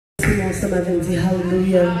dis-moi ensemble avec nous,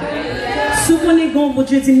 Alléluia. Si on est bon, mon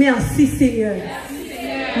Dieu dit merci Seigneur.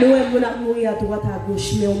 Nous avons mourir à droite, à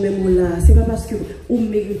gauche, mais on même là. Ce n'est pas parce que vous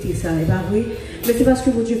méritez ça, pas vrai? Mais c'est parce que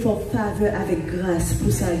mon Dieu fait faveur avec grâce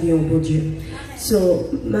pour ça, mon Dieu. So,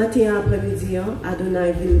 matin après-midi,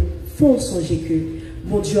 Adonai vient font songer que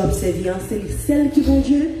mon Dieu observe, c'est celle qui bon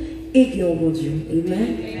Dieu et qui ont bon Dieu.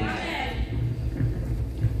 Amen.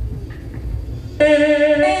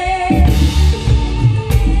 Your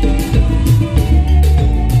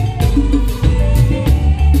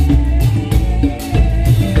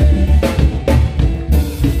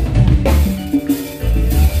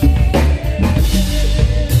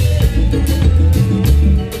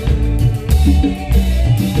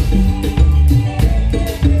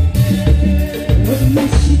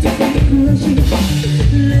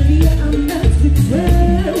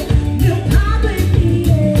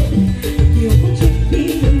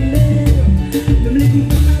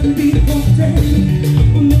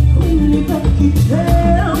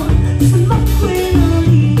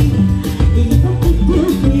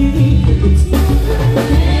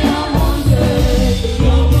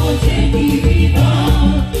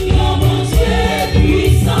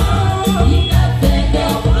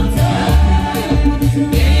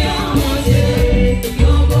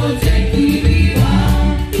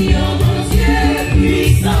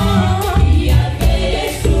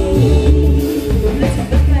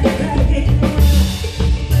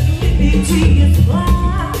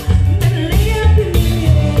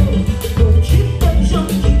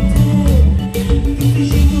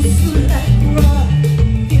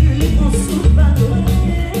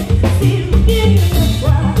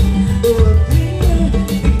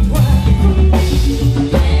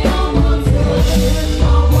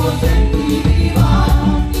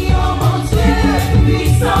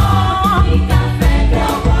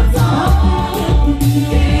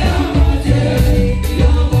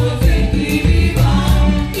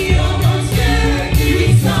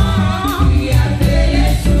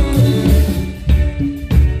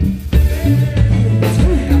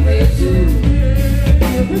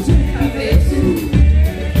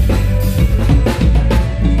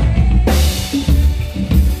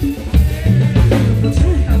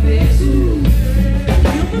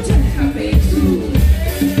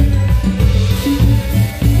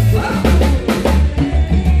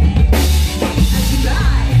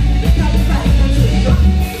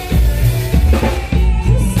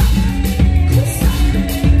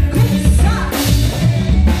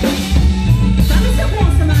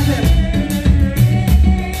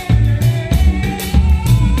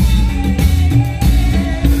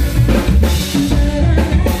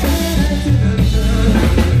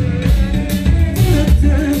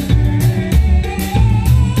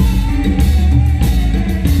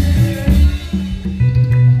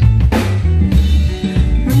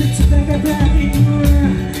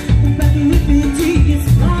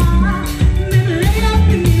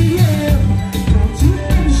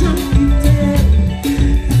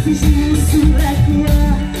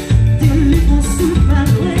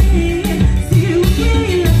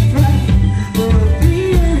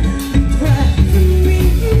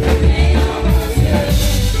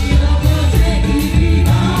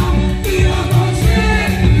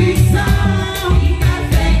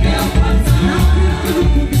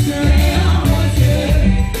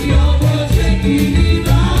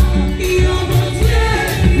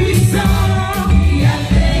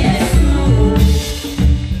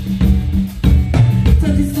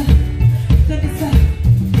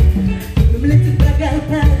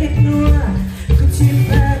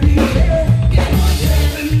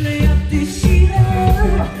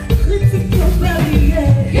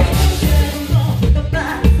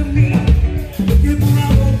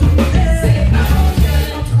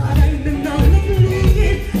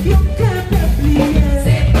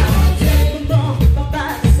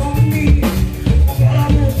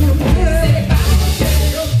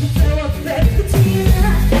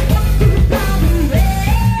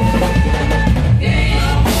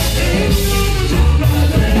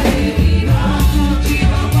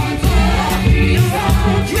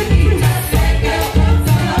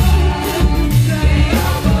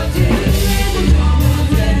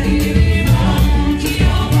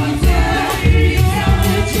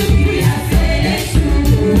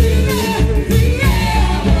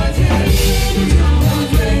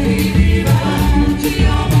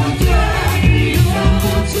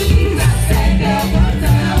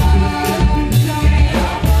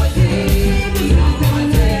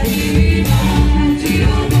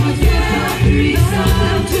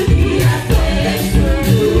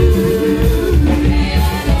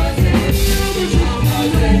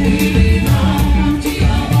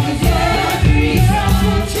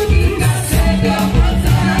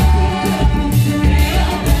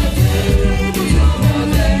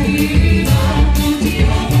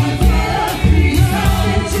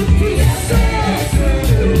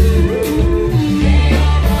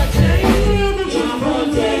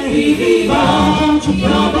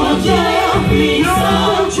Yon bon Dieu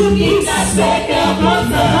puissant, qui t'a fait cœur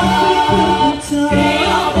content. Et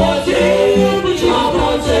yon bon Dieu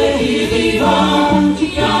qui vivant,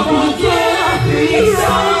 yon bon Dieu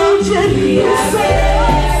puissant, qui a fait.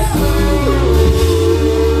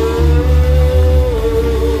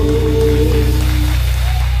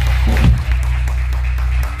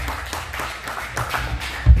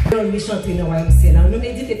 Nous chantons dans le YMCA, nous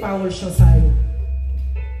méditons les paroles chansons.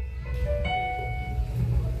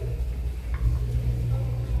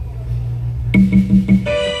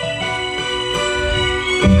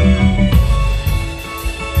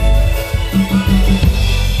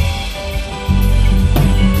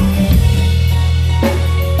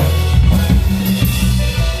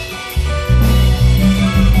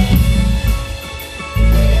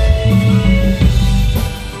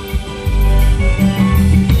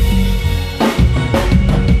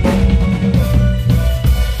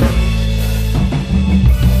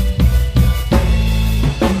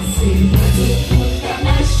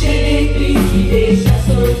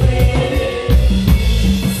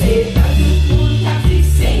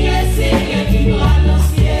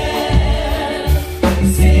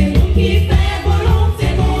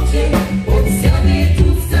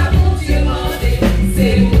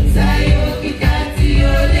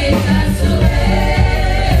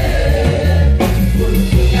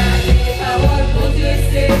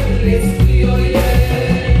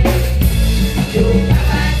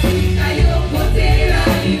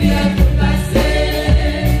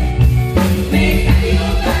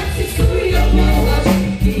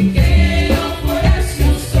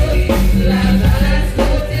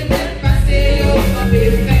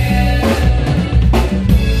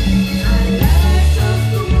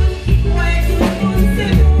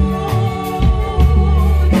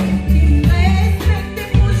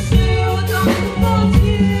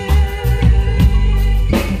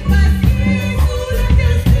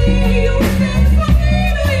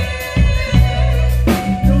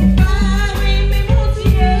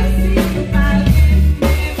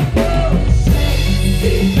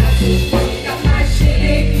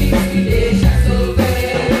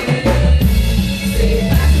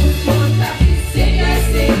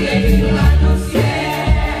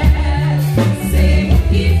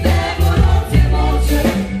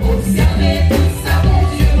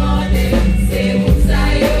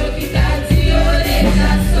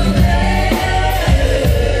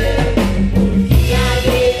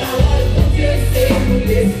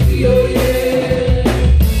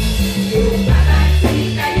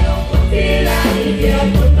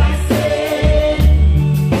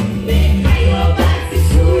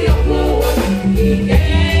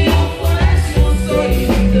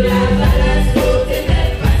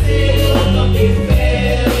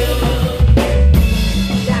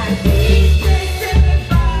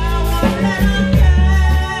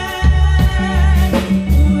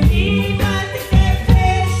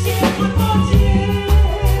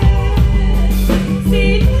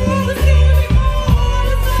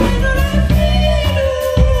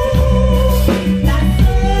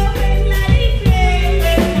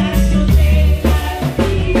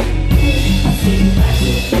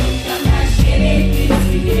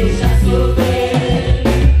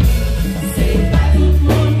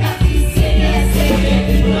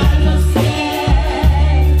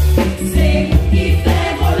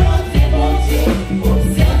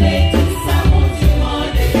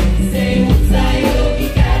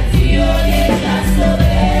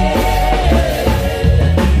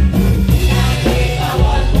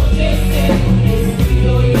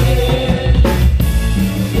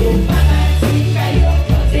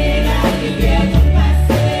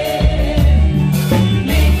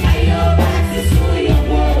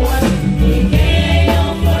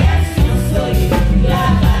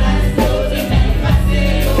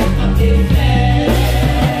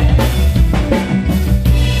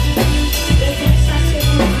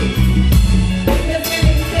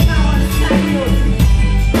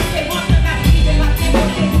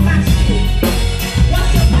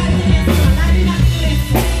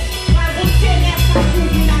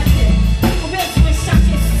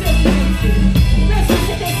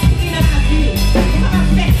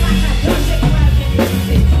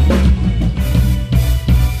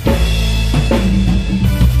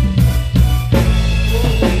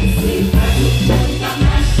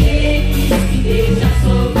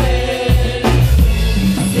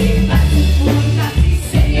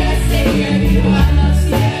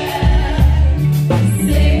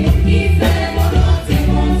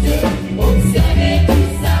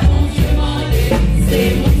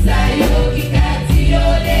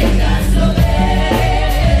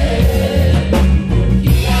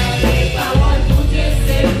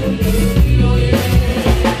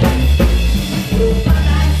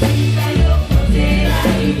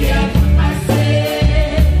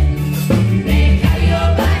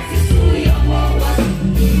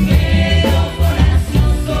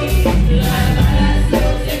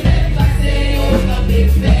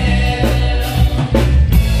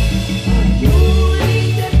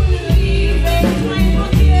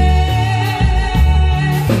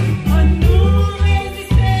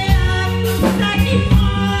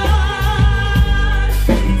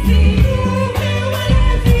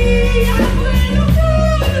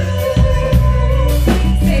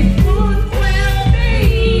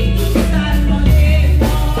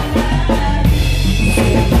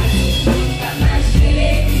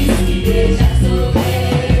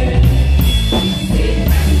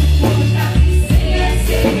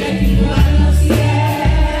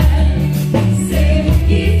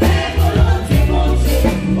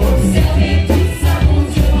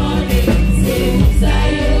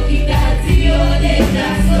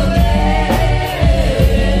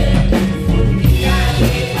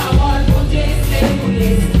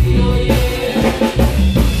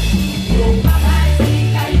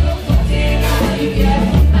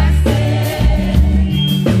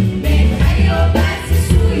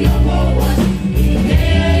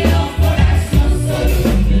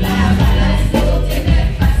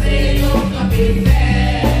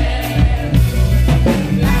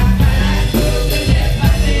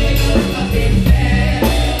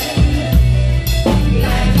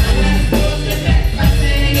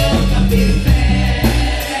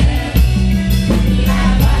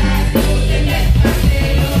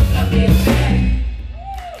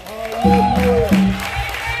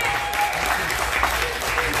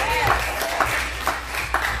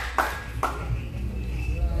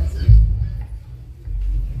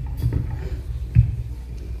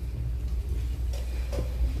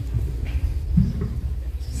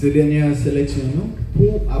 ces dernières sélections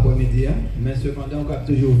pour après-midi, mais cependant, on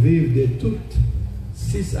peut toujours vivre de toutes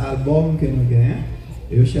 6 albums que nous gagnons.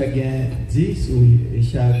 Et chaque gagne 10 ou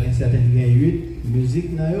chaque certains gagne 8 musiques.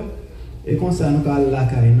 Et comme ça, nous allons la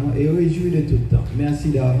caille et réjouir de tout le temps. Merci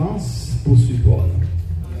d'avance pour le support.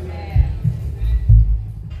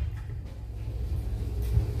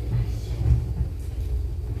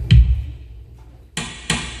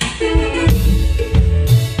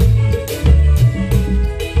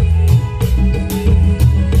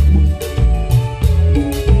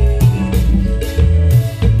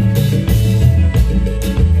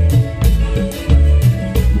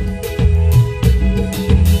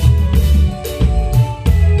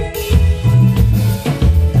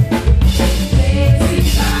 It's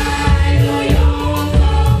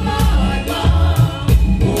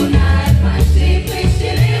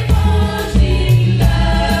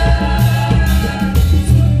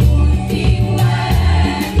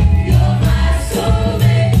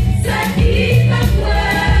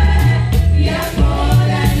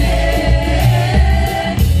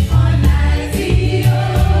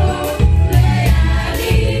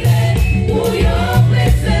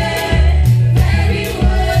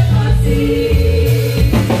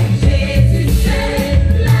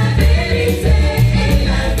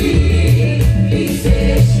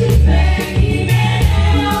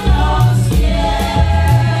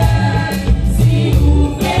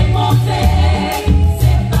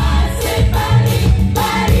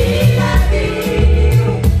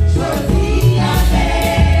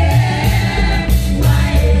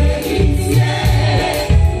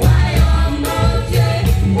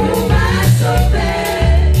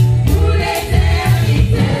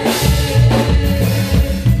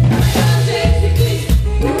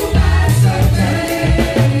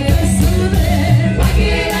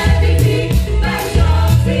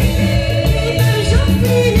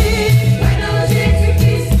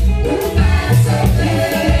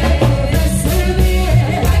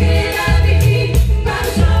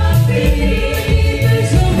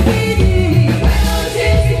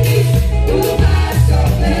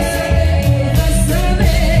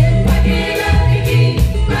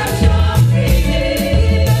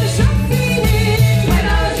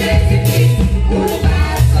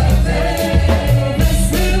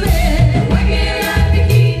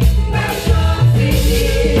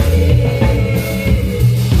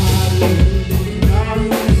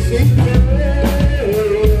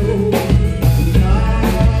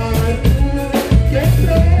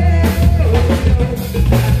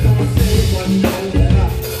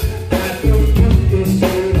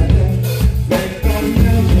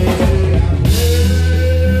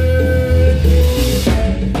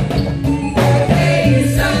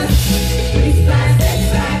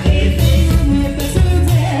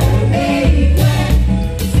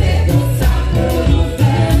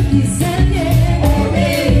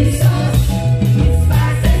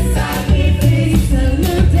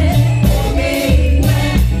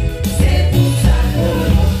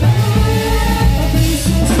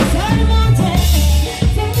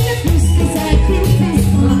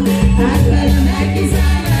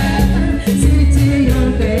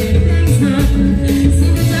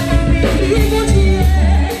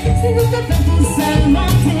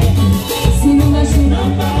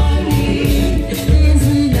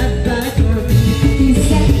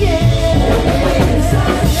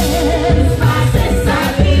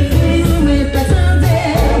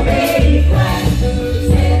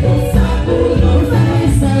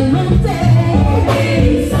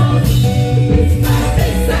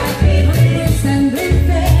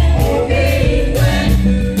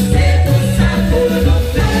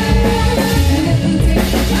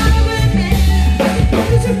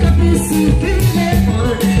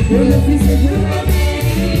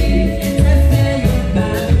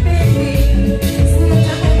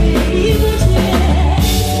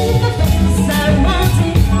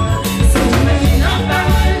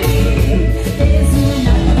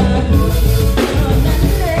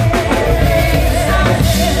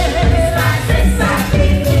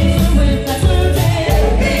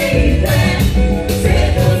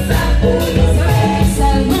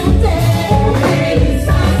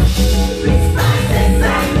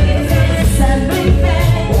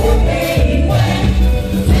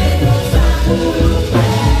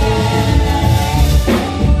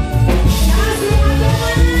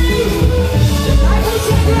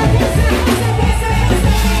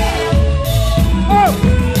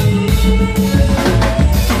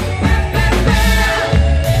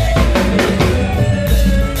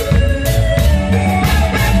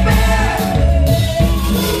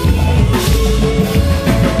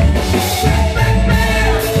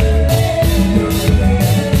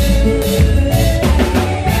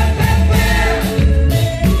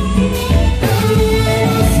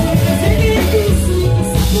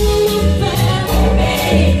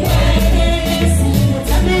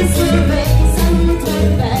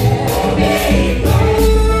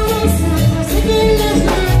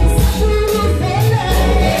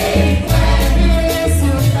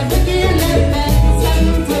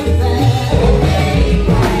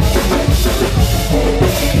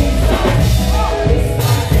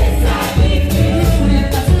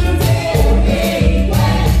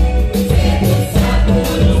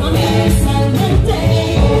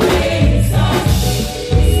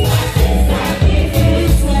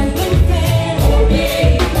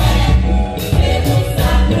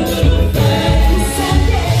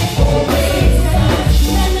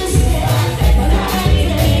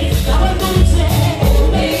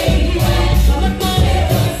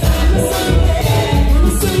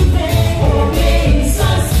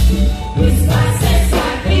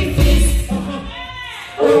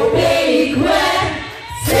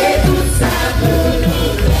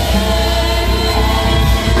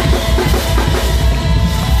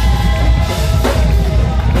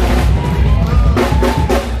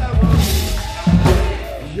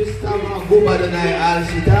Juste avant le groupe Adonai al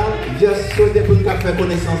Chita, juste souhaiter pour nous faire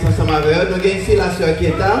connaissance ensemble avec eux. Nous avons ici la sœur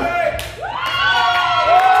Keta.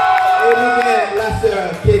 Et nous avons la sœur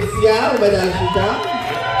Ketia, au al Chita.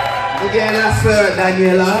 Nous avons la sœur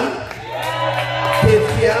Daniela.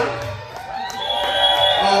 Ketia.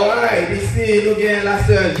 Alright, ici nous avons la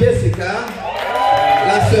sœur Jessica.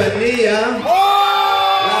 La sœur Nia.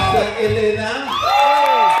 La sœur Elena.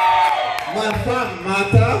 Ma femme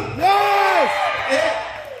Martha. Et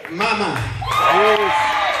maman.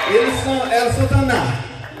 Elles sont en âme.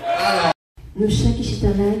 Alors. Nous chaque ici là,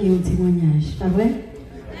 il y a un témoignage, pas vrai?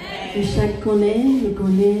 Nous chaque nous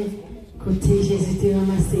connaît côté Jésus t'a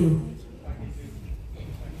ramassé.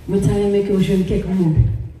 Nous t'avons aimé que vous jouiez quelques mots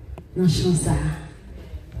dans le chant ça,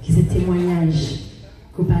 qui est témoignage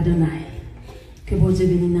qu'on pardonne. Que bon Dieu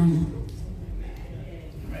bénisse nous.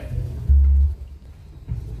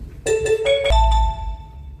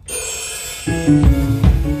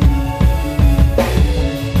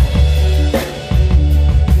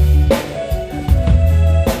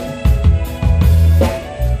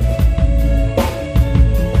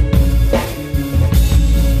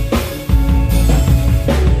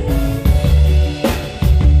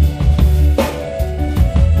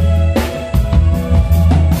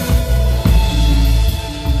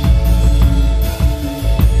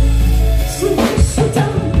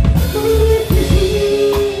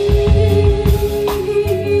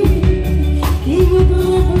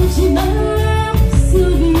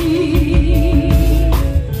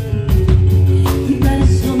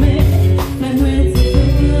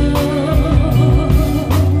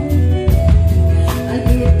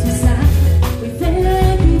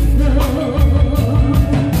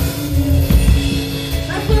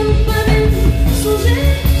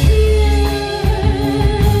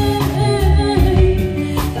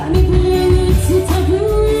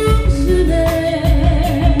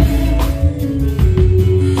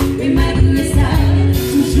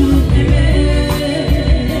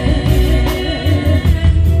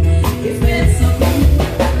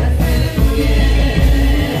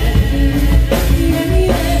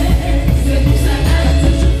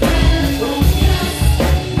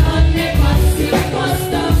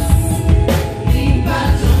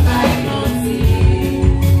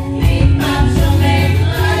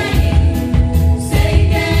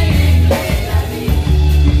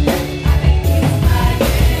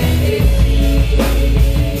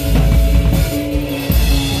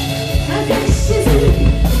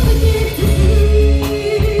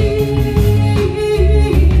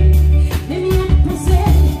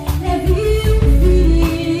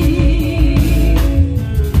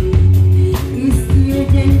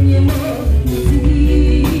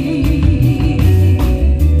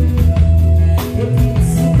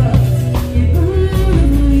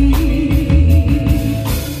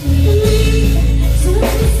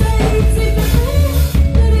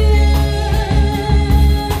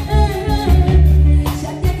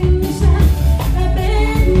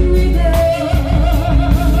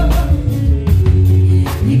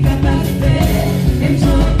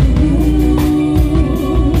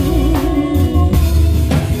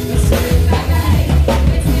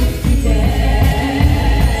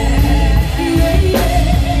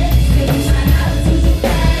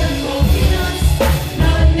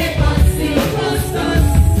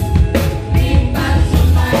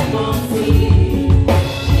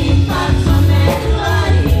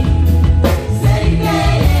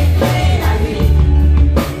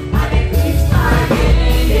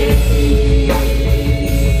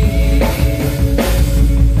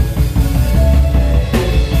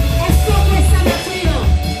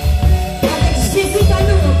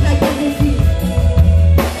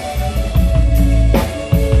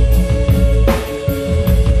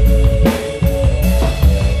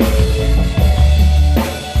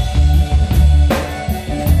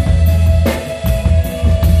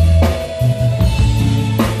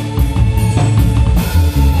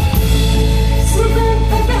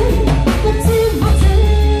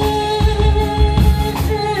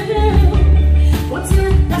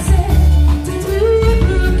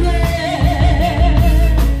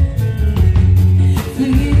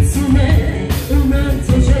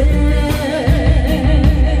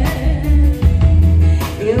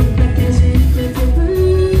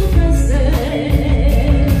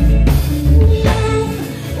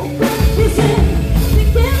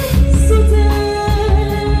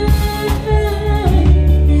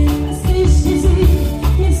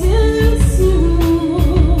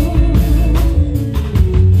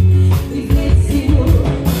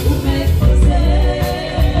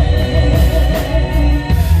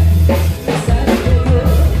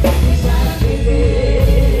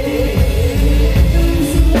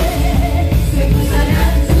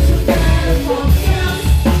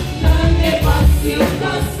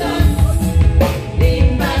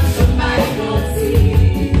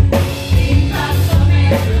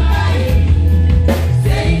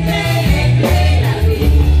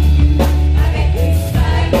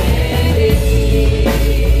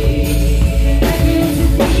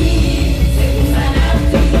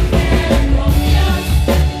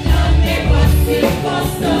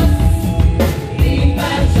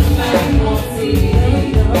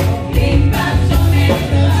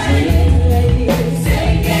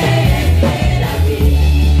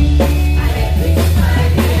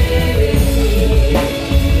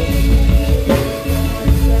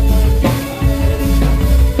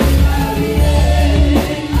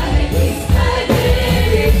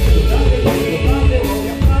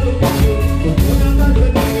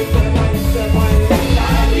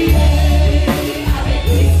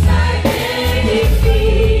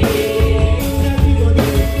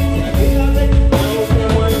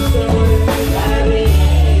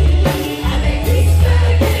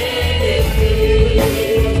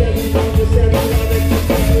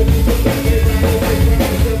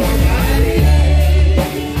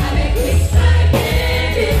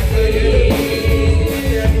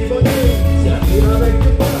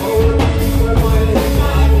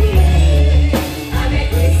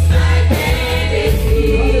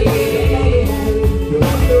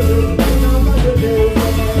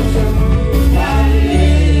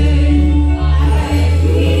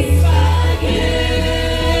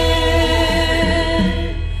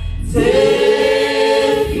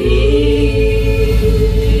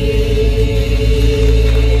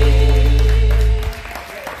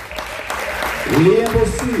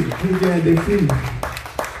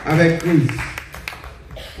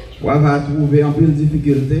 va trouver un peu de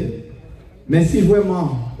difficulté. Mais si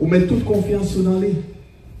vraiment, on met toute confiance dans lui,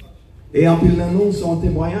 et en plus dans nous, son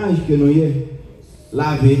témoignage que nous y est,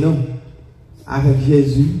 laver nous, avec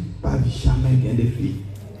Jésus, pas jamais bien défi.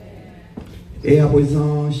 Et à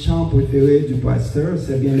présent, le chant préféré du pasteur,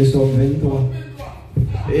 c'est bien le psaume 23.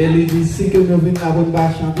 Et il dit, si que nous venons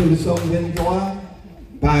à chanter le psaume 23,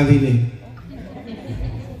 pas venir.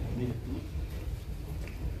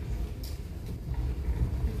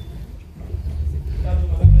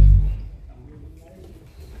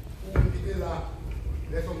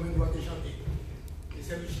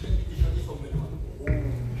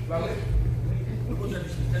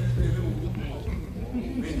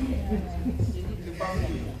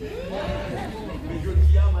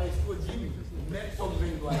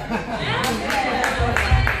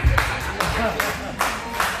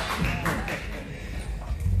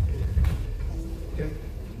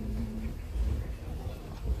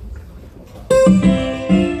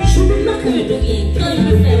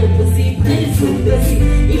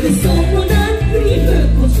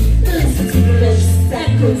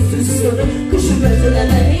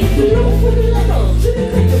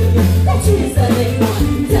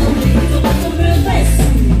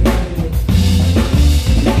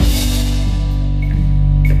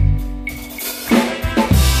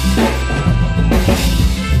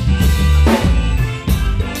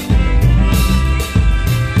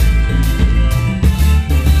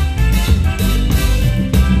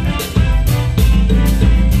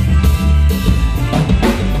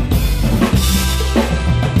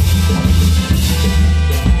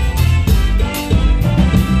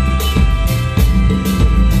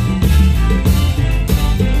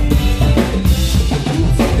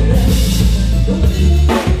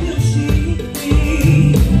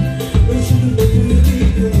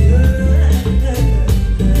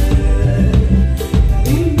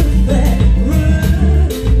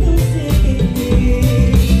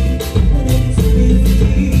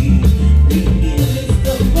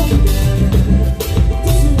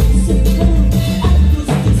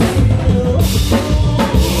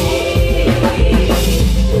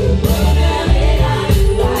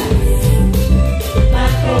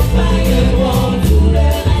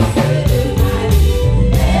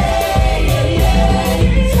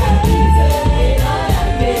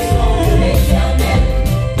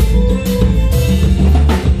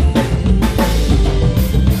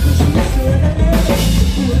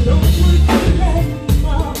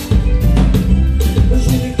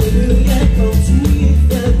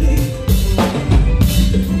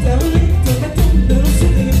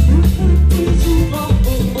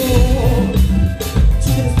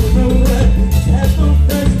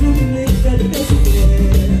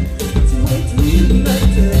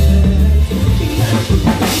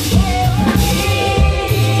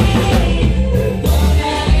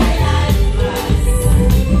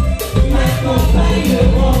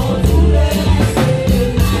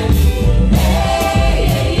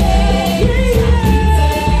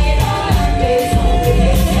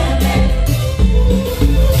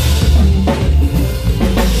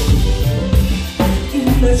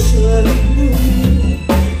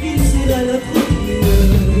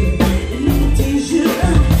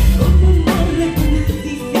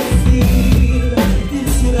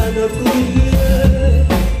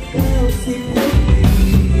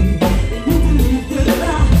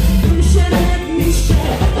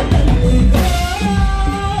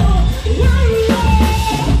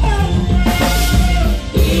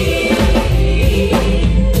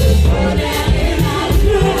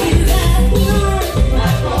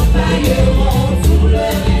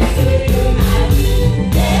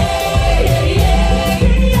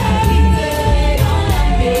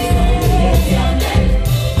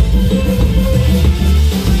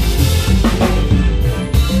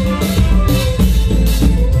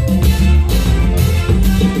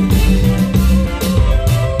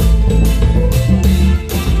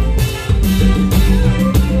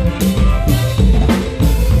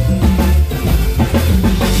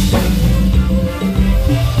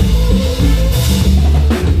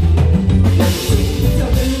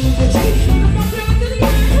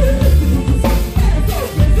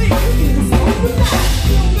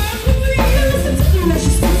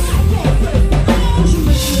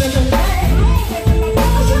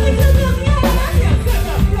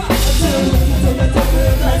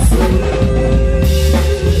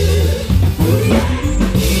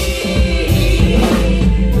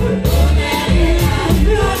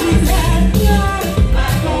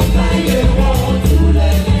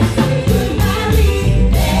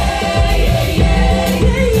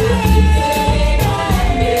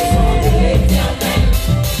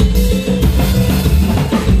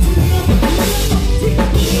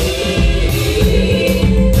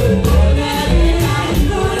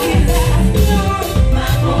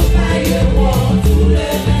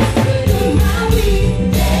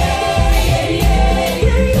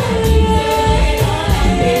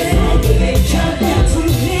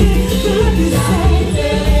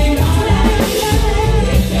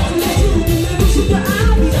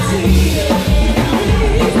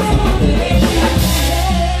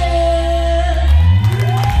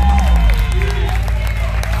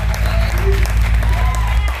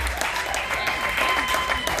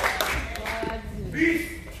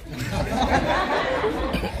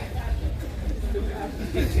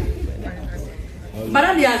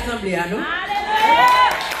 Madame de l'Assemblée, non?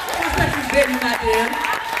 Pour ça, tu bénis matin.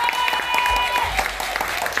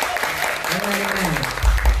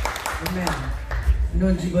 Amen.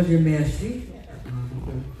 Nous disons Dieu merci.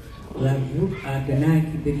 La groupe Adonai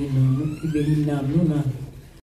qui bénit nous,